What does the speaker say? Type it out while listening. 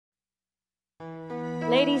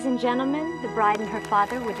Ladies and gentlemen, the bride and her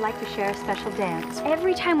father would like to share a special dance.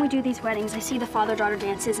 Every time we do these weddings, I see the father-daughter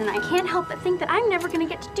dances, and I can't help but think that I'm never gonna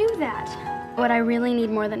get to do that. What I really need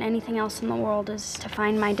more than anything else in the world is to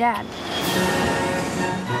find my dad.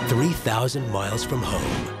 3,000 miles from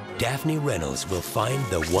home, Daphne Reynolds will find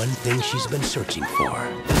the one thing she's been searching for.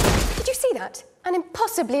 Did you see that? An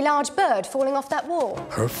impossibly large bird falling off that wall.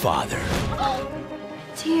 Her father.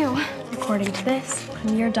 It's you. According to this,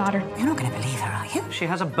 I'm your daughter. You're not going to believe her, are you? She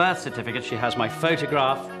has a birth certificate, she has my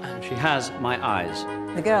photograph, and she has my eyes.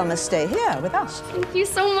 The girl must stay here with us. Thank you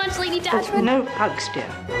so much, Lady Datchman. No hugs, dear.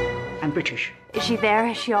 I'm British. Is she there?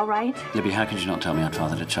 Is she all right? Libby, how could you not tell me I'd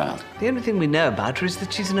fathered a child? The only thing we know about her is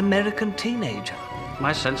that she's an American teenager.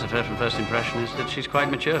 My sense of her from first impression is that she's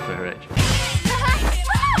quite mature for her age.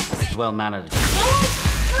 She's well-mannered.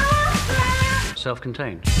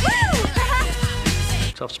 Self-contained.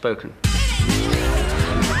 Soft-spoken.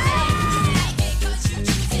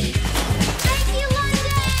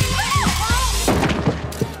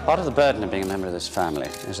 Part of the burden of being a member of this family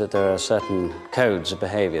is that there are certain codes of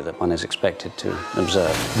behavior that one is expected to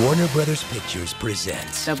observe. Warner Brothers Pictures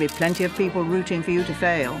presents There'll be plenty of people rooting for you to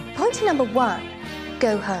fail. Point number 1,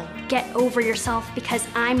 go home. Get over yourself, because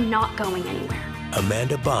I'm not going anywhere.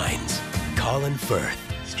 Amanda Bynes, Colin Firth,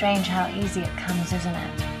 Strange how easy it comes, isn't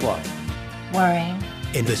it? What? Worrying.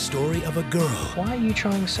 in the story of a girl Why are you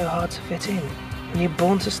trying so hard to fit in when you're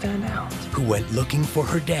born to stand out? who went looking for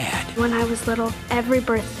her dad When I was little, every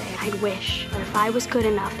birthday, I'd wish that if I was good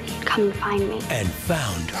enough, that he'd come and find me. and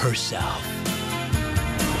found herself.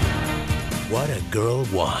 What a girl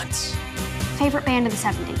wants. Favorite band of the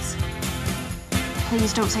 70s?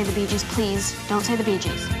 Please don't say the Bee Gees. Please don't say the Bee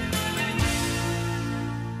Gees.